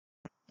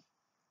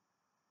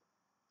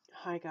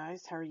Hi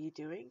guys, how are you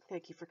doing?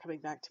 Thank you for coming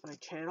back to my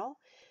channel.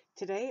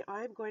 Today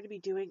I'm going to be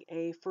doing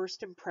a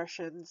first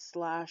impression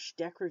 /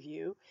 deck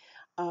review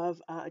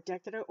of a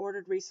deck that I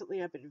ordered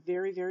recently. I've been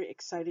very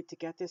excited to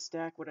get this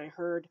deck. When I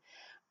heard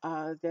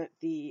that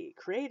the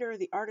creator,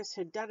 the artist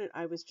had done it,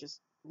 I was just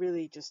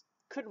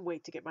couldn't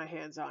wait to get my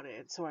hands on it.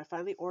 And so I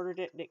finally ordered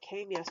it and it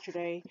came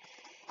yesterday.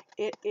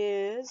 It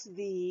is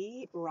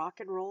the Rock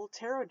and Roll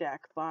Tarot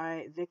deck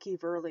by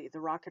Vickie Verlie, the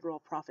Rock and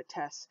Roll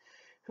Prophetess,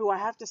 who I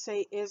have to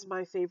say is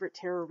my favorite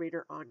tarot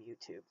reader on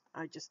YouTube.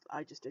 I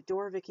just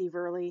adore Vickie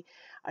Verlie.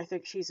 I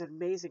think she's an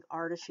amazing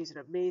artist. She's an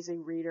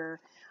amazing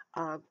reader.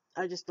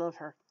 I just love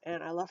her,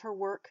 and I love her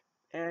work,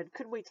 and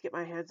couldn't wait to get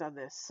my hands on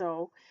this.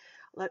 So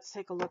let's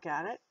take a look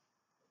at it.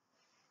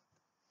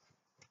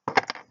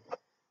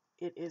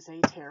 It is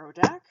a tarot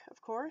deck,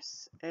 of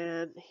course,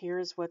 and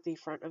here's what the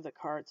front of the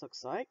cards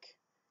looks like,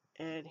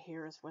 and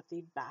here's what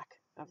the back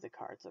of the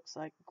cards looks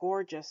like.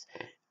 Gorgeous.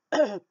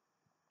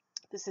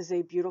 This is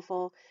a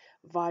beautiful,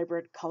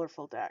 vibrant,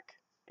 colorful deck,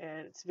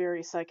 and it's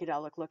very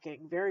psychedelic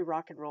looking, very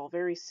rock and roll,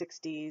 very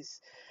 60s,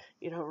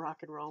 rock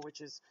and roll,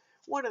 which is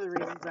one of the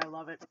reasons I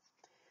love it.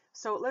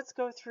 So let's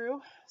go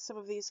through some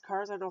of these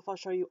cards. I don't know if I'll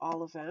show you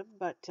all of them,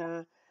 but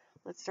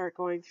let's start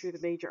going through the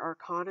major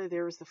arcana.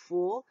 There's the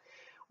Fool.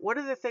 One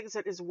of the things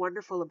that is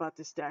wonderful about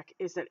this deck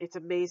is that it's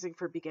amazing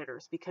for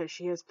beginners because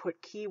she has put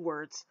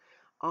keywords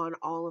on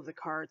all of the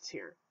cards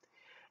here.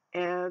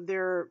 And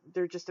they're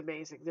just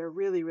amazing. They're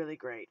really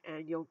great,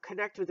 and you'll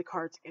connect with the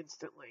cards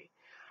instantly.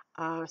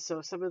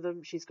 So some of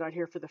them she's got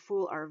here for the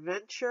Fool are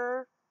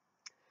venture.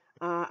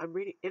 I'm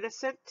reading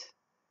innocent,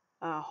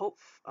 hope.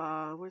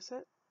 What is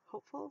it?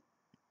 Hopeful,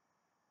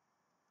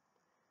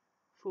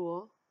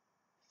 Fool,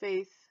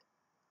 faith,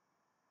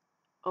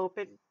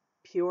 open,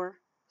 pure.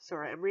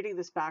 Sorry, I'm reading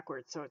this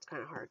backwards, so it's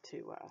kind of hard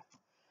to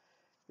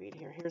read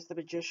here. Here's the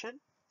Magician,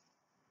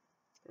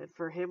 and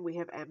for him we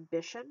have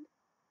ambition.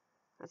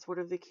 That's one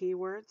of the key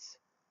words.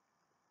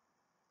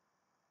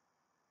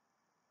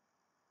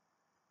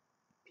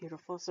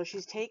 Beautiful. So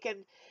she's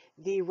taken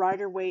the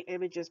Rider-Waite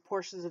images,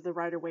 portions of the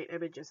Rider-Waite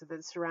images, and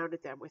then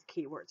surrounded them with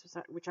keywords,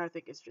 which I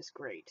think is just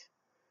great.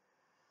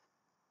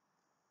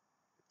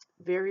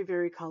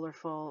 Very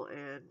colorful.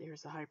 And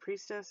here's the High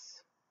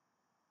Priestess.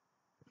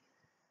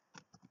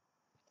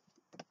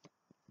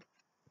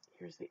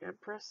 Here's the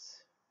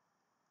Empress.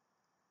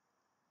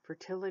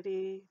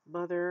 Fertility,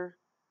 Mother,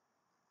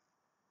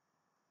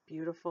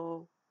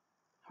 beautiful,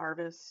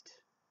 Harvest,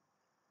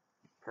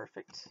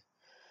 perfect.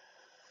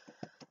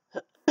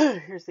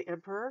 Here's the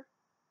Emperor,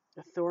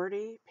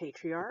 Authority,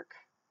 Patriarch.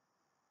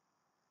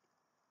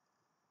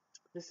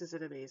 This is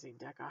an amazing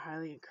deck. I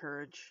highly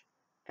encourage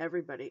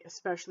everybody,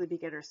 especially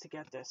beginners, to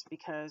get this,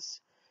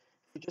 because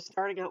if you're just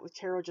starting out with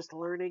tarot, just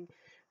learning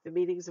the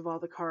meanings of all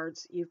the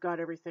cards, you've got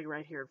everything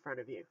right here in front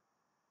of you.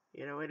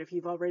 And if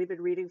you've already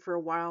been reading for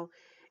a while,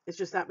 it's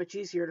just that much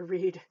easier to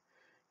read,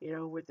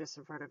 with this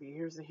in front of you.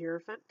 Here's the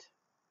Hierophant.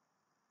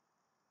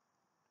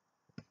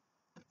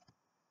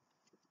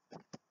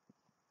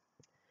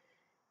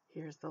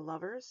 Here's the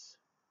Lovers.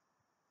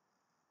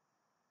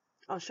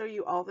 I'll show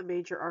you all the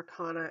major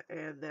arcana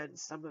and then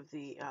some of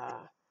the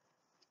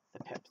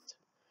pips.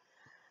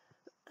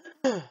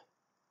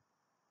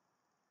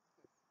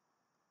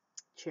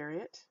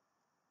 Chariot.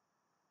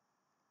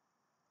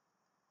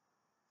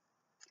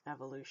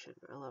 Evolution.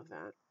 I love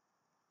that.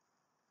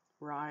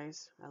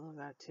 Rise. I love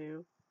that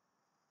too.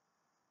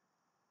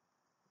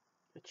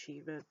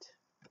 Achievement.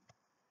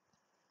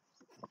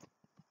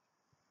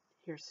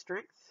 Here's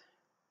Strength.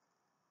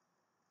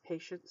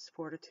 Patience.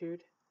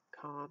 Fortitude.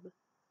 Calm.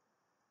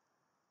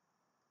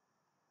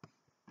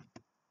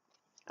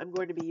 I'm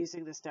going to be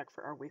using this deck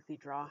for our weekly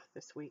draw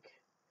this week.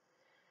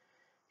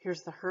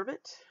 Here's the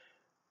Hermit.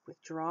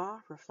 Withdraw.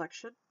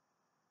 Reflection.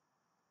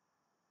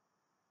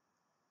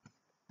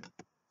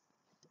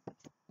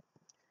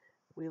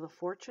 Wheel of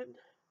Fortune.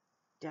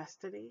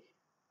 Destiny.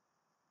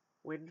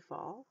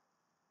 Windfall.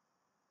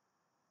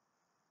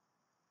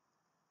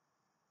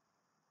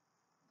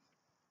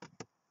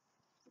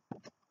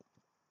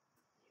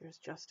 Here's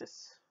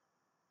Justice.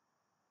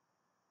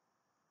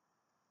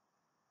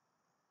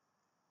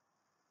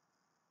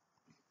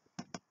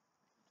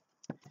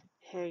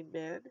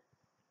 Hangman.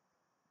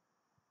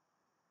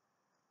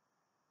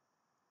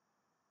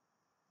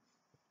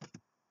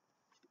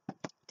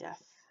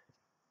 Death.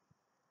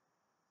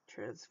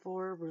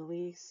 Transform,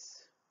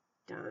 release,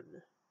 done,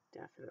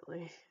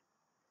 definitely.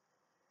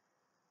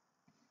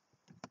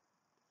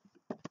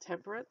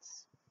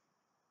 Temperance.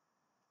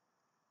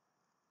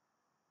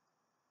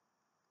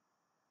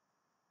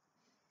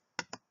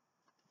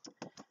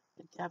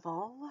 The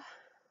Devil.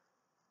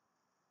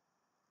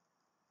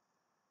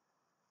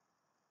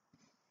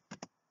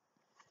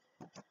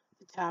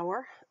 The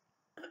Tower.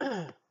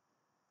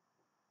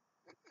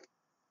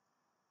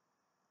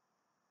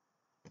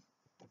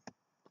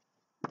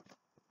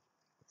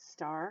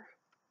 Star.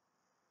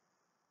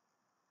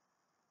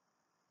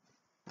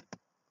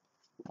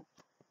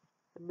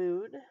 The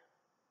Moon.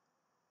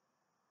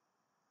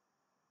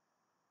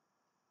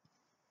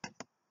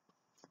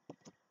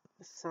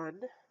 The Sun.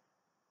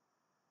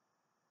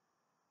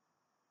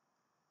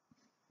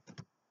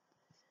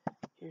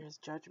 Here's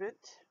Judgment.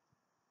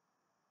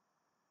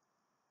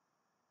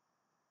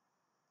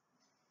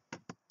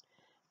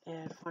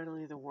 And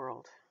finally, the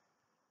World.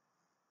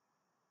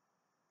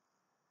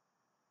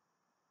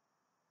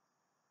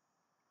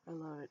 I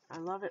love it. I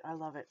love it. I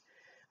love it.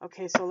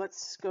 Okay, so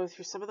let's go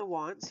through some of the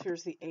wands.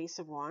 Here's the Ace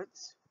of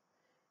Wands.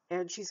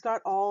 And she's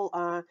got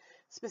all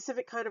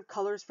specific kind of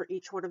colors for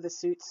each one of the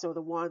suits. So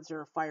the wands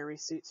are a fiery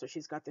suit. So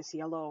she's got this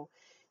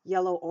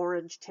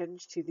yellow-orange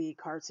tinge to the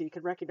card. So you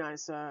can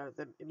recognize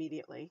them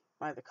immediately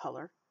by the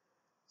color.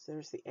 So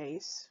there's the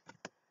Ace.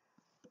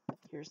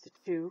 Here's the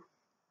 2.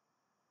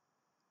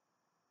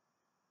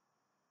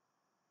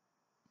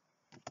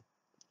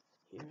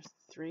 Here's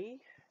the 3.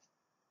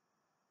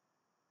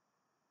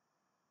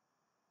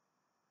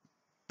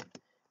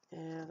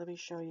 And let me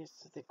show you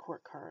the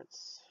court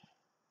cards.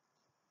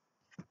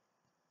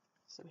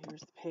 So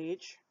here's the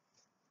Page.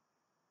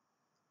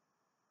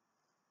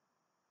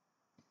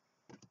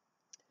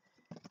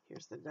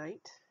 Here's the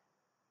Knight.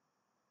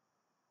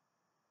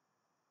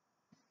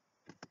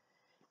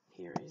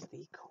 Here is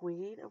the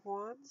Queen of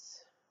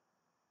Wands.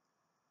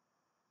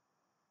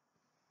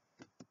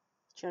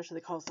 She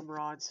actually calls them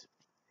rods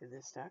in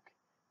this deck.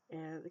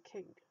 And the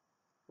King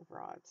of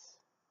Rods.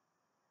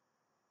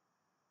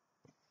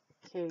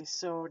 Okay,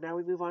 so now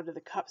we move on to the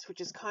Cups, which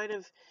is kind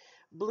of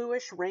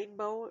bluish,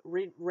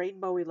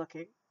 rainbowy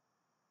looking.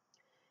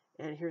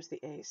 And here's the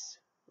Ace.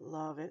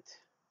 Love it.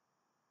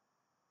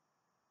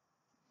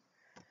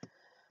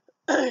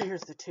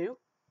 Here's the 2.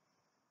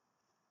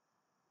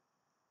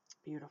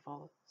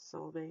 Beautiful.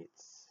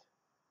 Soulmates.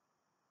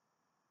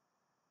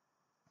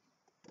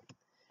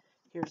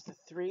 Here's the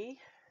 3.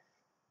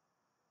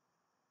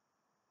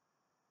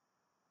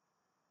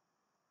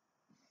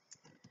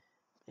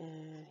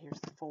 And here's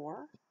the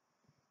 4.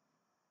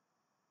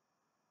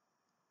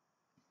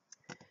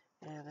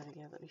 And then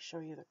again, let me show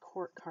you the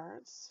court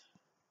cards.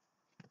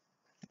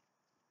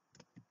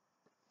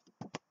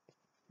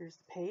 Here's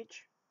the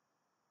Page.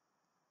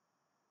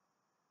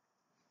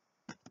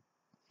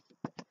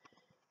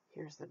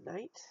 Here's the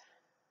Knight.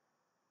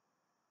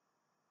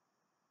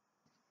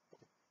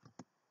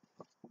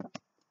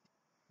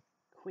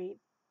 Queen.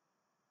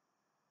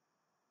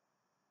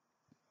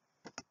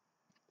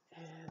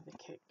 And the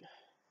King.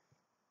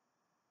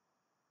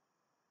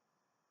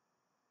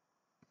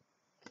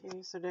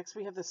 Okay, so next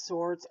we have the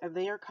Swords, and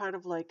they are kind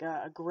of like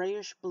a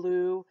grayish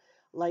blue,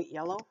 light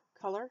yellow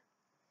color.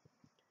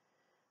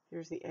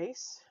 Here's the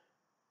Ace.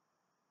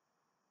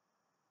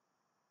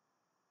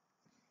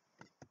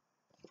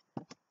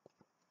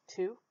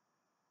 Two.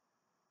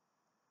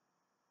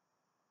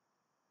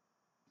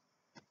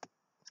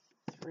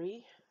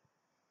 3.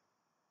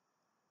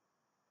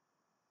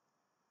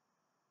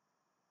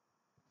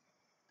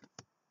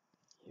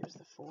 Here's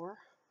the 4.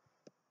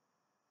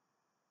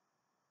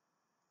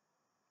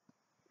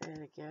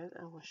 And again,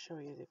 I will show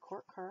you the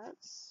court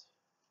cards.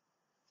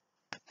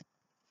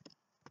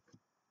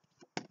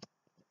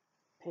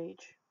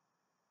 Page.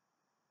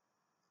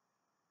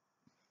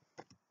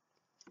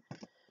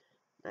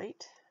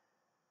 Knight.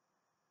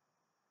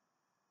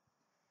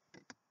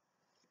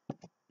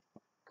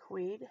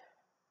 Queen.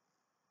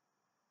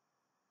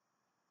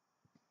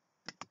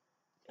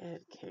 And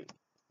King.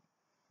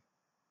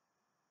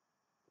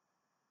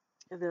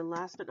 And then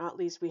last but not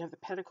least, we have the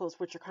Pentacles,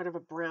 which are kind of a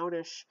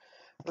brownish,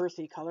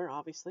 earthy color,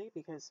 obviously,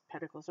 because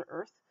Pentacles are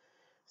earth.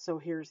 So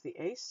here's the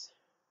Ace.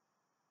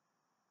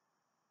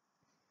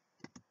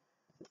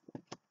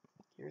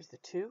 Here's the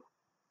 2.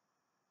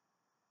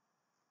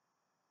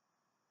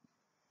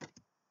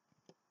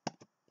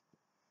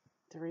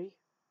 Three.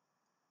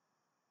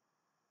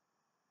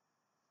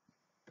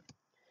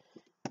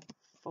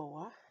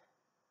 4.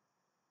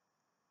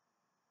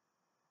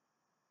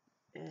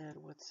 And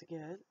once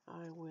again,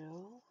 I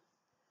will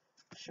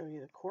show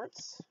you the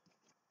courts.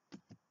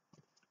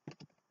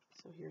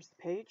 So here's the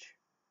Page.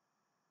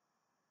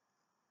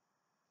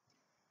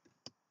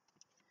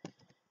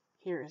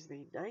 Here is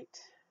the Knight.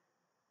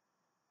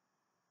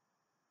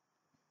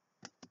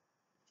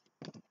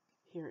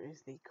 Here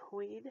is the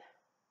Queen.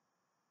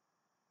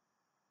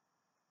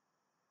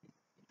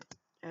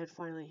 And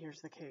finally,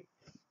 here's the King.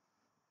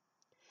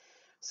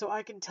 So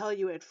I can tell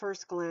you at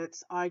first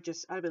glance, I'm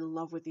in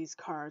love with these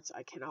cards.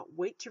 I cannot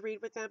wait to read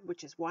with them,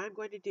 which is why I'm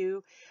going to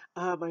do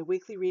my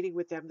weekly reading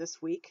with them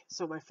this week.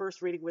 So my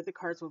first reading with the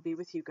cards will be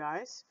with you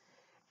guys.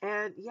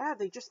 And yeah,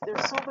 they're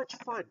so much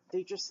fun.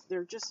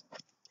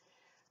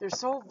 They're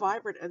so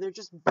vibrant, and they're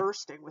just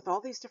bursting with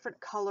all these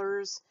different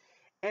colors.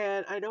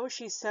 And I know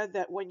she said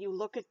that when you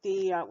look at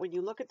the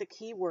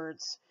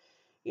keywords,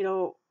 you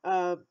know,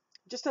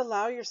 just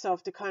allow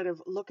yourself to kind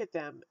of look at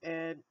them,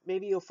 and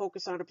maybe you'll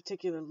focus on a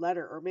particular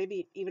letter, or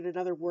maybe even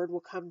another word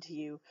will come to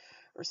you,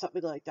 or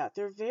something like that.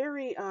 They're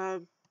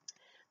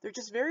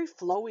just very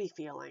flowy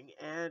feeling,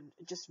 and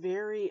just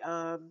very,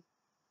 I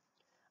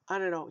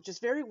don't know,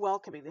 just very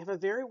welcoming. They have a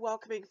very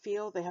welcoming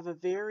feel. They have a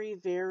very,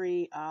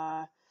 very,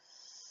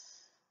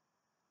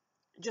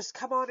 just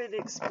come on and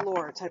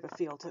explore type of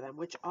feel to them,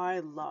 which I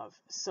love.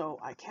 So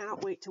I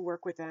cannot wait to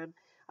work with them.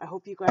 I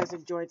hope you guys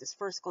enjoyed this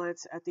first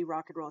glance at the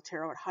Rock and Roll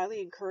Tarot. I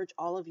highly encourage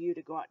all of you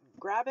to go out and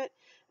grab it,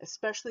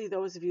 especially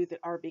those of you that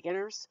are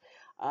beginners,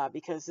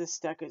 because this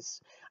deck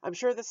is, I'm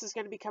sure this is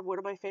going to become one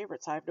of my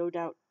favorites. I have no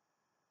doubt.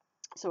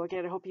 So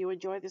again, I hope you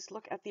enjoy this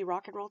look at the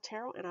Rock and Roll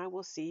Tarot, and I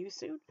will see you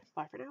soon.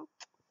 Bye for now.